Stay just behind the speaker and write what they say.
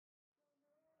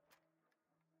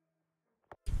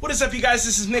What is up, you guys?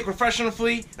 This is Nick with Fresh from the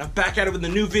Flea, and I'm back at it with a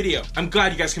new video. I'm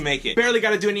glad you guys can make it. Barely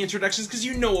got to do any introductions because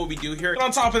you know what we do here. But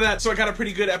on top of that, so I got a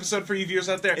pretty good episode for you viewers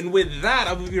out there. And with that,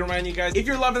 I will be reminding you guys, if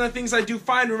you're loving the things I do,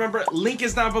 fine. Remember, link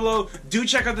is down below. Do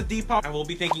check out the Depop. I will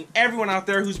be thanking everyone out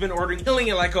there who's been ordering, killing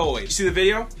it like always. You see the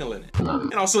video? Killing it.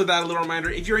 And also with that, a little reminder,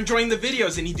 if you're enjoying the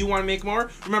videos and you do want to make more,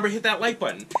 remember, hit that like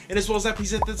button. And as well as that, please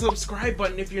hit the subscribe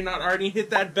button if you're not already. Hit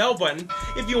that bell button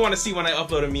if you want to see when I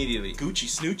upload immediately. Gucci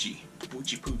Snoochie.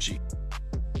 Poochie Poochie.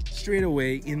 Straight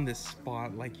away in the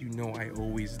spot like you know I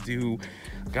always do.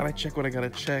 Gotta check what I gotta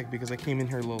check because I came in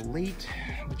here a little late,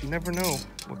 but you never know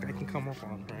what I can come up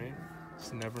on, right?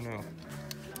 Just never know.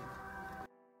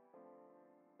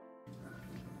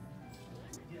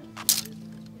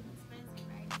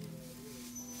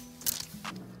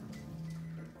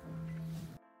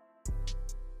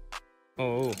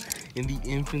 Oh, in the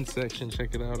infant section,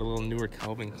 check it out, a little newer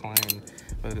Calvin Klein.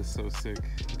 That is so sick.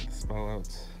 The spell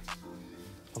outs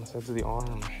on the sides of the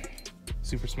arm.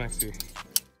 Super smexy.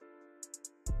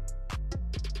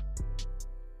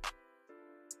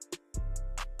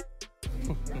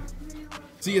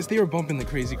 So yes, they were bumping the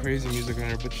crazy music on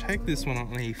here, but check this one out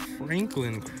on a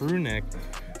Franklin crew neck.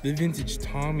 The vintage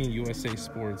Tommy USA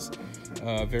Sports.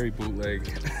 Very bootleg.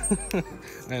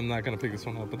 I am not gonna pick this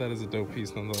one up, but that is a dope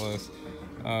piece nonetheless.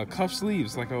 Cuff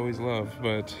sleeves, like I always love,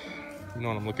 but you know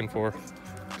what I'm looking for.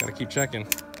 Gotta keep checking.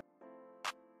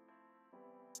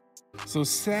 So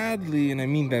sadly, and I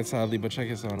mean that sadly, but check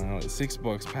this out now. It's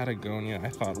 $6, Patagonia. I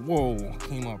thought, whoa,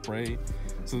 came up, right?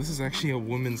 So this is actually a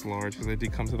women's large because I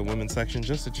did come to the women's section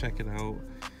just to check it out.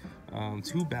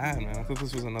 Too bad, man. I thought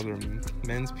this was another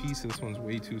men's piece. This one's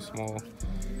way too small.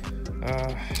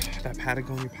 That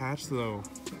Patagonia patch though,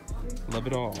 love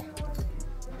it all.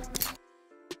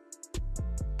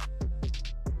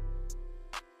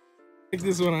 Like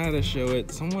this one, I had to show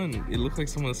it. It looked like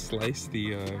someone sliced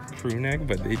the crew neck,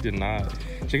 but they did not.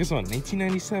 Check this out,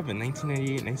 1997,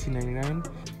 1998, 1999,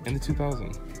 and the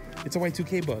 2000. It's a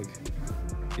Y2K bug.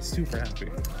 It's super happy.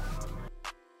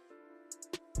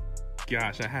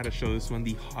 Gosh, I had to show this one,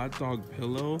 the hot dog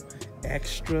pillow,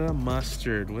 extra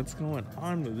mustard. What's going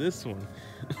on with this one?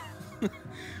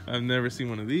 I've never seen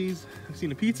one of these. I've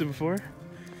seen a pizza before.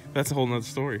 That's a whole nother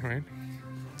story, right?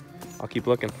 I'll keep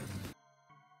looking.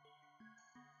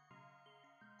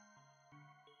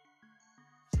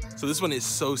 So this one is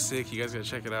so sick, you guys gotta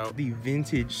check it out. The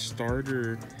vintage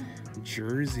starter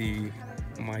jersey.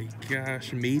 Oh my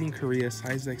gosh, made in Korea,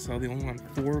 size XL. They only want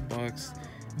 $4.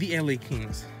 The LA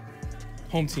Kings.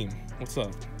 Home team, what's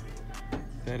up?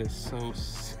 That is so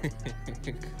sick.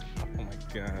 Oh my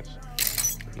gosh.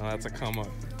 No, that's a come up.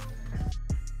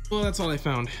 Well, that's all I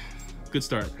found. Good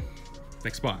start.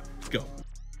 Next spot, let's go.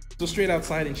 So straight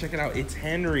outside and check it out, it's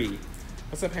Henry.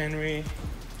 What's up, Henry?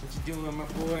 What you doing, my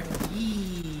boy?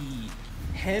 Yee.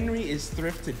 Henry is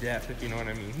thrift to death, if you know what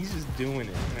I mean. He's just doing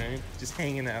it, right? Just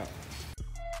hanging out.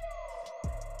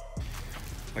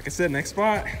 Like I said, next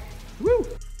spot. Woo!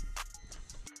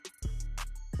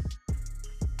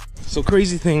 So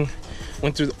crazy thing,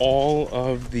 went through all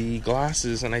of the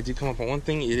glasses and I did come up on one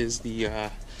thing. It is the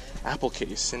Apple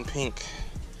case in pink.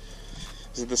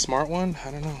 Is it the smart one?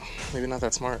 I don't know. Maybe not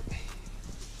that smart.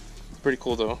 Pretty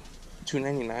cool though.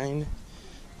 $2.99.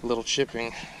 A little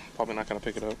chipping. Probably not gonna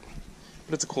pick it up,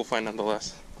 but it's a cool find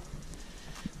nonetheless.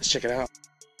 Let's check it out.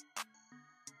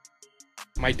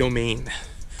 My domain.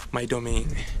 My domain.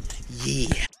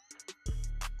 Yeah.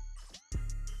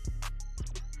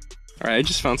 Alright, I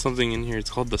just found something in here. It's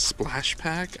called the Splash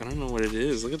Pack. I don't know what it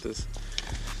is. Look at this.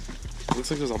 It looks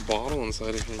like there's a bottle inside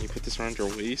of it and you put this around your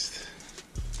waist.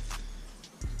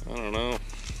 I don't know.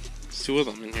 There's 2 of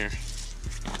them in here.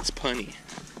 It's punny.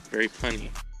 Very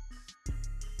punny.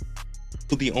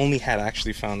 The only hat I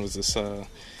actually found was this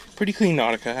pretty clean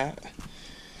Nautica hat.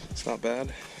 It's not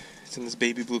bad. It's in this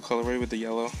baby blue colorway with the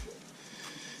yellow,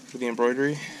 with the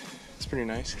embroidery. It's pretty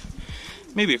nice.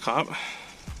 Maybe a cop.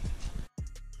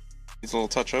 Needs a little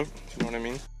touch up, if you know what I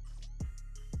mean.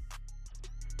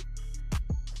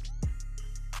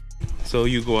 So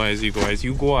you guys,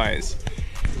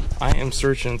 I am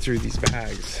searching through these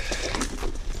bags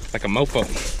like a mofo,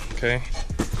 okay?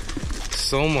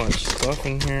 So much stuff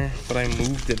in here, but I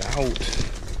moved it out.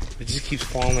 It just keeps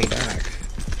falling back.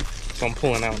 So I'm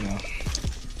pulling out now.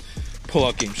 Pull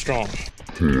out game strong.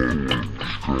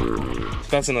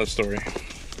 That's another story.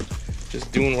 Just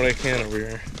doing what I can over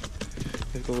here.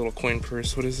 Like the little coin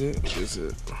purse, what is it? What is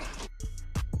it?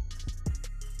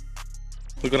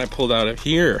 Look what I pulled out of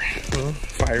here. Huh?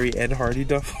 Fiery Ed Hardy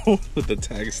duffel with the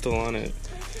tag still on it.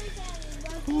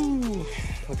 Ooh,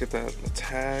 look at that, the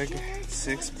tag,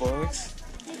 $6.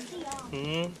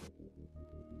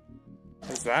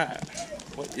 What's that?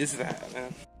 What is that,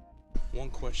 man? One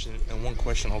question and one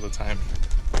question all the time.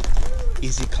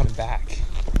 Is he coming back?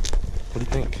 What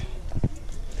do you think?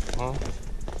 Huh?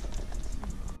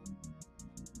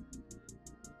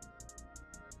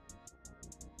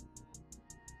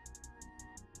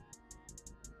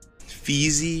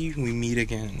 Feezy, we meet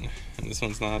again. And this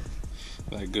one's not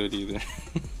that good either.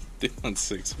 They want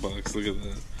 $6. Look at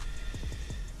that.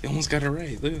 They almost got it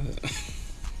right. Look at that.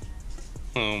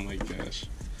 Oh my gosh.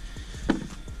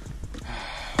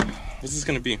 What's this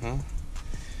gonna be, huh?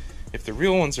 If the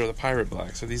real ones are the pirate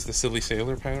blacks, are these the silly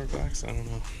sailor pirate blacks? I don't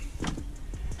know.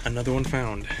 Another one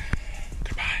found.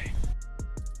 Goodbye.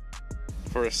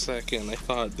 For a second, I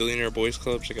thought Billionaire Boys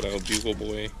Club. Check it out, Bugle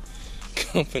Boy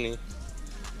Company.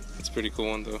 It's a pretty cool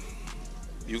one though.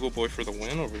 Bugle Boy for the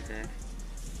win over here.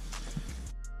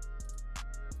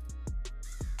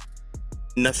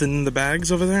 Nothing in the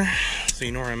bags over there, so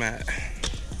you know where I'm at.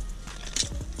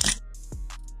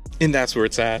 And that's where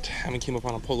it's at. I haven't came up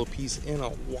on a polo piece in a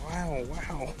while.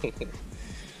 Wow.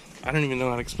 I don't even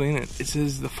know how to explain it. It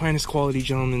says the finest quality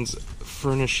gentleman's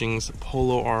furnishings,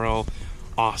 Polo RL,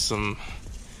 awesome.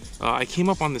 I came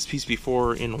up on this piece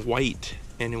before in white,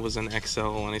 and it was an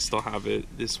XL, and I still have it.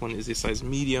 This one is a size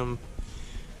medium,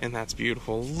 and that's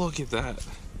beautiful. Look at that.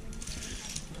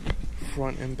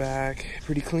 Front and back,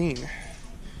 pretty clean.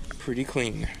 Pretty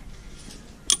clean.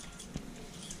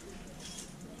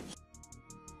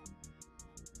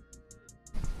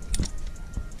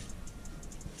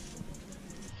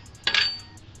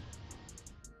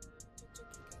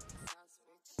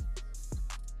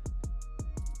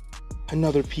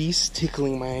 Another piece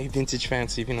tickling my vintage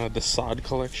fancy, you know, the Sod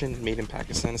collection, made in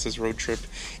Pakistan. It says road trip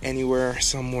anywhere,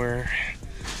 somewhere.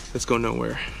 Let's go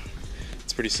nowhere.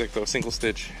 It's pretty sick though, single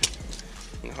stitch.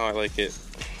 You know how I like it.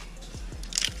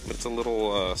 But it's a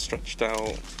little stretched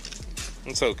out.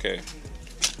 It's okay.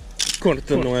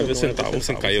 49 centavos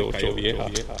en Cayocho, vieja.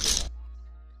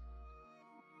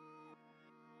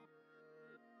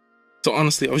 So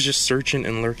honestly, I was just searching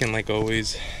and lurking like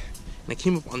always. And I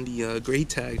came up on the gray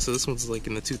tag, so this one's like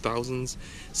in the 2000s,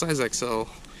 size XL.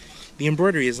 The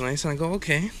embroidery is nice, and I go,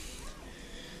 okay.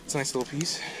 It's a nice little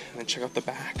piece. And then check out the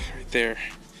back right there.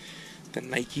 The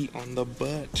Nike on the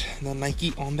butt. The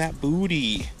Nike on that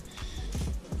booty.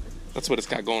 That's what it's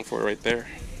got going for it right there.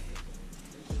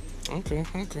 Okay,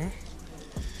 okay.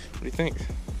 What do you think?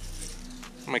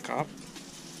 Am I cop?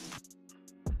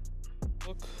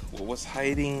 Look what was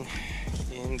hiding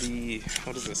in the,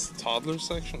 what is this, toddler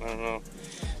section? I don't know.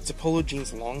 It's a polo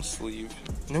jeans long sleeve.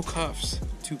 No cuffs.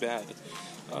 Too bad.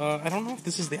 I don't know if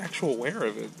this is the actual wear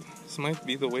of it. This might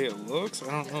be the way it looks.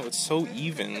 I don't know. It's so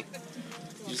even. You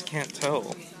just can't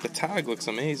tell. The tag looks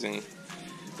amazing,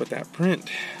 but that print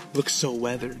looks so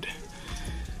weathered.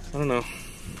 I don't know.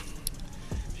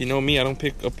 If you know me, I don't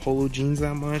pick up polo jeans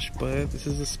that much, but this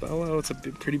is a spell out. It's a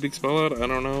pretty big spell out. I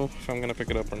don't know if I'm going to pick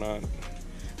it up or not.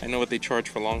 I know what they charge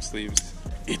for long sleeves.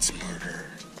 It's murder.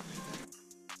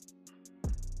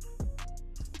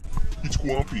 It's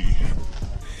Guappy.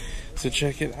 So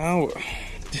check it out.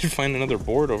 Did find another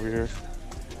board over here,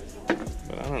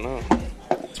 but I don't know.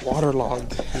 It's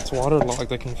waterlogged. It's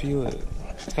waterlogged. I can feel it.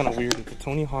 It's kind of weird. It's a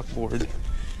Tony Hawk board,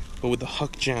 but with the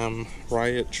Huck Jam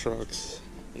Riot trucks,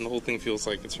 and the whole thing feels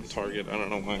like it's from Target. I don't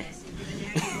know why.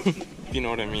 You know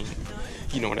what I mean?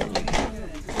 You know what I mean.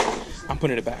 I'm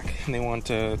putting it back, and they want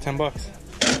 10 bucks.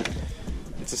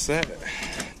 It's a set.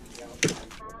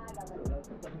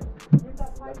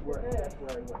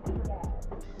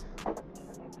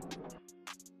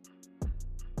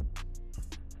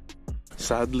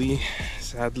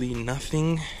 Sadly,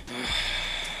 nothing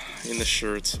in the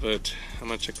shirts, but I'm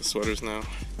gonna check the sweaters now.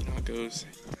 You know how it goes.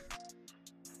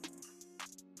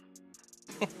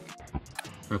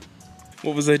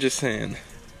 What was I just saying?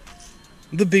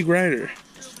 The Big Rider.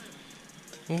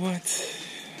 What?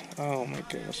 Oh my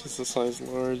gosh, it's a size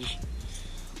large.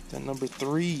 Then number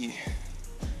 3.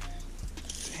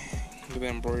 Dang, look at that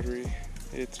embroidery.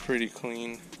 It's pretty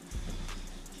clean.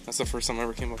 That's the first time I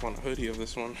ever came up on a hoodie of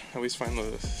this one. I always find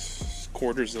the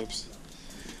quarter zips.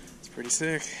 It's pretty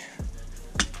sick.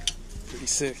 Pretty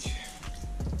sick.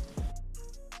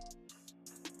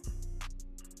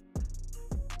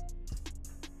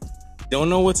 Don't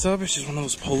know what's up, it's just one of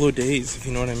those polo days, if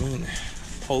you know what I mean.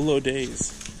 Polo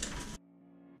days.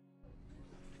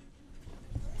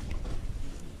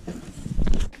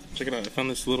 Check it out, I found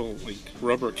this little like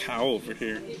rubber cow over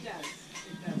here.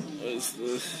 What is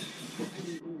this?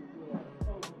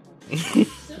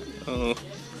 Oh,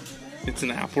 it's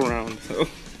an apple round, so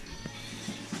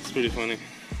it's pretty funny.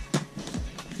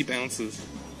 He bounces.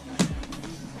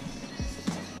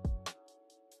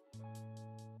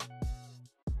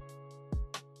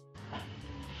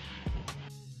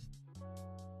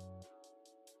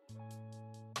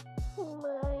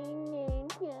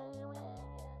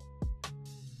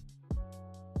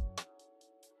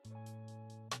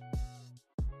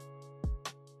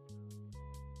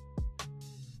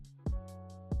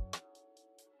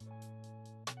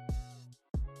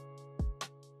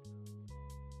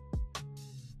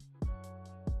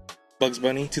 Bugs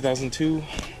Bunny, 2002.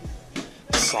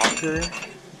 Soccer. I don't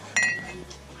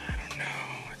know.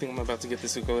 I think I'm about to get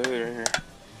this ukulele right here.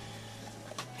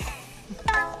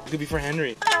 It could be for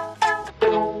Henry.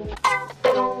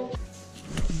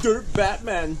 Dirt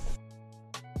Batman.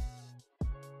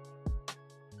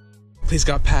 Place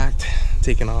got packed,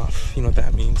 taken off. You know what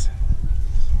that means.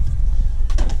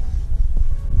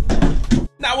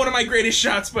 Not one of my greatest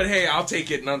shots, but hey, I'll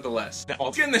take it nonetheless. Now,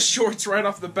 getting the shorts right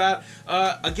off the bat.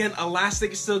 Again,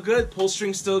 elastic is still good, pull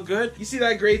string still good. You see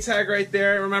that gray tag right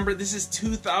there? Remember, this is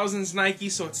 2000s Nike,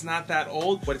 so it's not that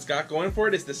old. What it's got going for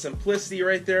it is the simplicity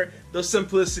right there, the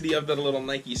simplicity of the little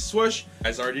Nike swoosh,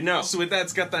 as I already know. So with that,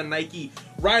 it's got that Nike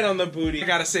right on the booty. I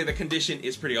gotta say, the condition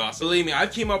is pretty awesome. Believe me,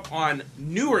 I've came up on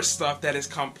newer stuff that is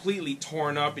completely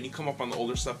torn up, and you come up on the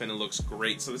older stuff and it looks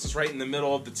great. So this is right in the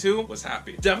middle of the two. Was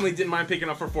happy. Definitely didn't mind picking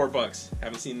up for $4.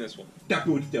 Haven't seen this one. That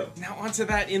booty though. Now onto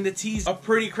that in the tees. A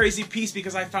pretty crazy piece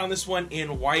because I found this one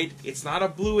in white. It's not a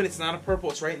blue and it's not a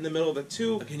purple. It's right in the middle of the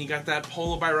two. Again, you got that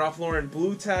Polo by Ralph Lauren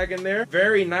blue tag in there.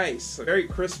 Very nice. Very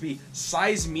crispy.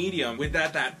 Size medium. With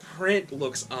that print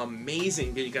looks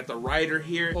amazing. Again, you got the rider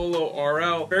here. Polo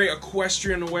RL. Very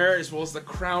equestrian wear as well as the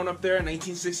crown up there in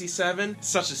 1967.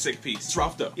 Such a sick piece. It's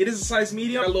rough though. It is a size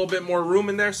medium. Got a little bit more room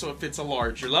in there so it fits a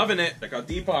large. You're loving it. Check out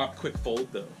Depop. Quick fold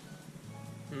though.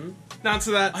 Now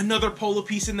to that, another Polo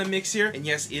piece in the mix here, and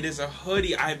yes, it is a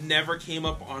hoodie. I've never came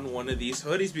up on one of these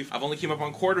hoodies before. I've only came up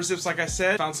on quarter zips, like I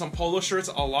said. Found some Polo shirts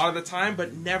a lot of the time,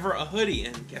 but never a hoodie,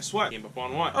 and guess what? Came up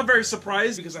on one. I'm very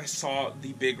surprised because I saw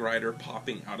the big rider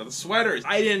popping out of the sweaters.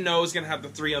 I didn't know it was gonna have the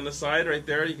 3 on the side right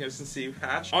there. You guys can see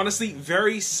patch. Honestly,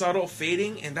 very subtle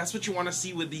fading, and that's what you want to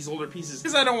see with these older pieces,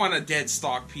 because I don't want a dead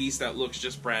stock piece that looks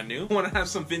just brand new. I want to have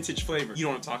some vintage flavor. You know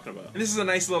what I'm talking about. And this is a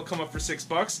nice little come up for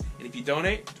 $6, and if you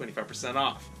donate, 25%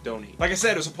 off. Donate. Like I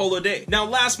said, it was a Polo day. Now,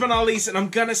 last but not least, and I'm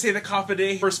gonna say the Kappa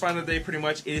day, first final day pretty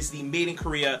much, it is the Made in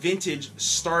Korea vintage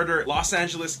starter Los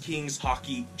Angeles Kings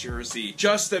hockey jersey.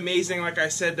 Just amazing. Like I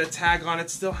said, the tag on it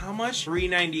still how much?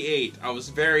 $3.98. I was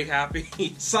very happy.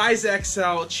 Size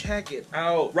XL. Check it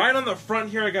out. Right on the front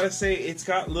here, I gotta say, it's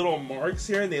got little marks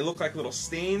here, and they look like little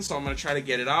stains, so I'm gonna try to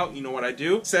get it out. You know what I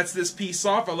do? Sets this piece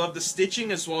off. I love the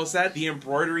stitching as well as that. The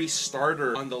embroidery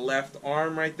starter on the left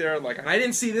arm right there. Like, I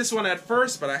didn't see this one at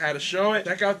first, but I had to show it.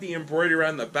 Check out the embroidery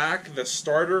around the back, the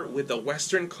starter with the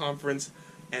Western Conference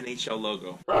NHL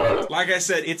logo. Like I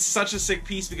said, it's such a sick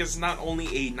piece because it's not only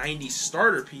a 90s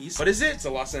starter piece, but is it? It's a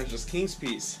Los Angeles Kings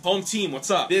piece. Home team, what's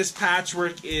up? This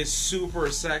patchwork is super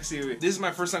sexy. This is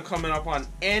my first time coming up on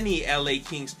any LA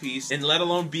Kings piece, and let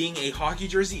alone being a hockey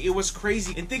jersey. It was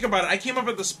crazy. And think about it, I came up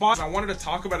at the spot. I wanted to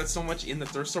talk about it so much in the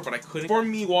thrift store, but I couldn't. For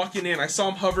me walking in, I saw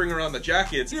him hovering around the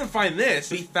jackets. He didn't find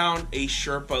this. We found a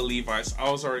Sherpa Levi's.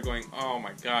 I was already going, oh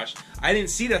my gosh. I didn't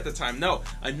see it at the time. No,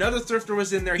 another thrifter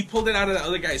was in there. He pulled it out of the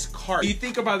other guy's cart. You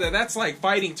think about that, that's like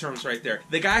fighting terms right there.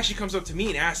 The guy actually comes up to me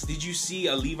and asks, did you see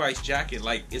a Levi's jacket?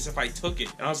 Like, as if I took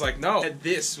it. And I was like, no. He had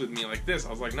this with me like this. I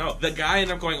was like, no. The guy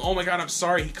ended up going, oh my god, I'm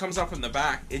sorry. He comes up from the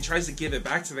back and tries to give it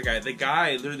back to the guy. The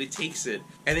guy literally takes it,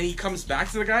 and then he comes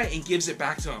back to the guy and gives it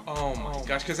back to him. Oh my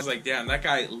gosh, because I was like, damn, that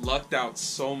guy lucked out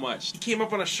so much. He came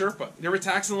up on a Sherpa. They were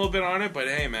taxing a little bit on it, but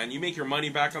hey man, you make your money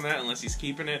back on that unless he's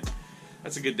keeping it.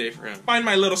 That's a good day for him. Find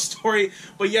my little story.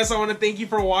 But yes, I want to thank you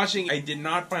for watching. I did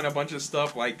not find a bunch of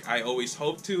stuff like I always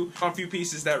hoped to. A few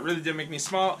pieces that really did make me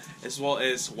smile, as well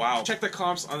as, wow. Check the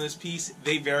comps on this piece.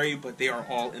 They vary, but they are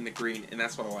all in the green, and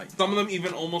that's what I like. Some of them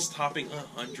even almost topping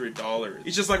 $100.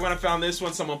 It's just like when I found this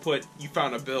one, someone put, you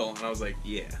found a bill, and I was like,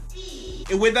 yeah.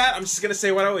 And with that, I'm just going to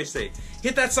say what I always say.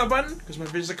 Hit that sub button, because my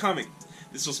videos are coming.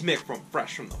 This was Mick from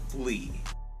Fresh from the Flea.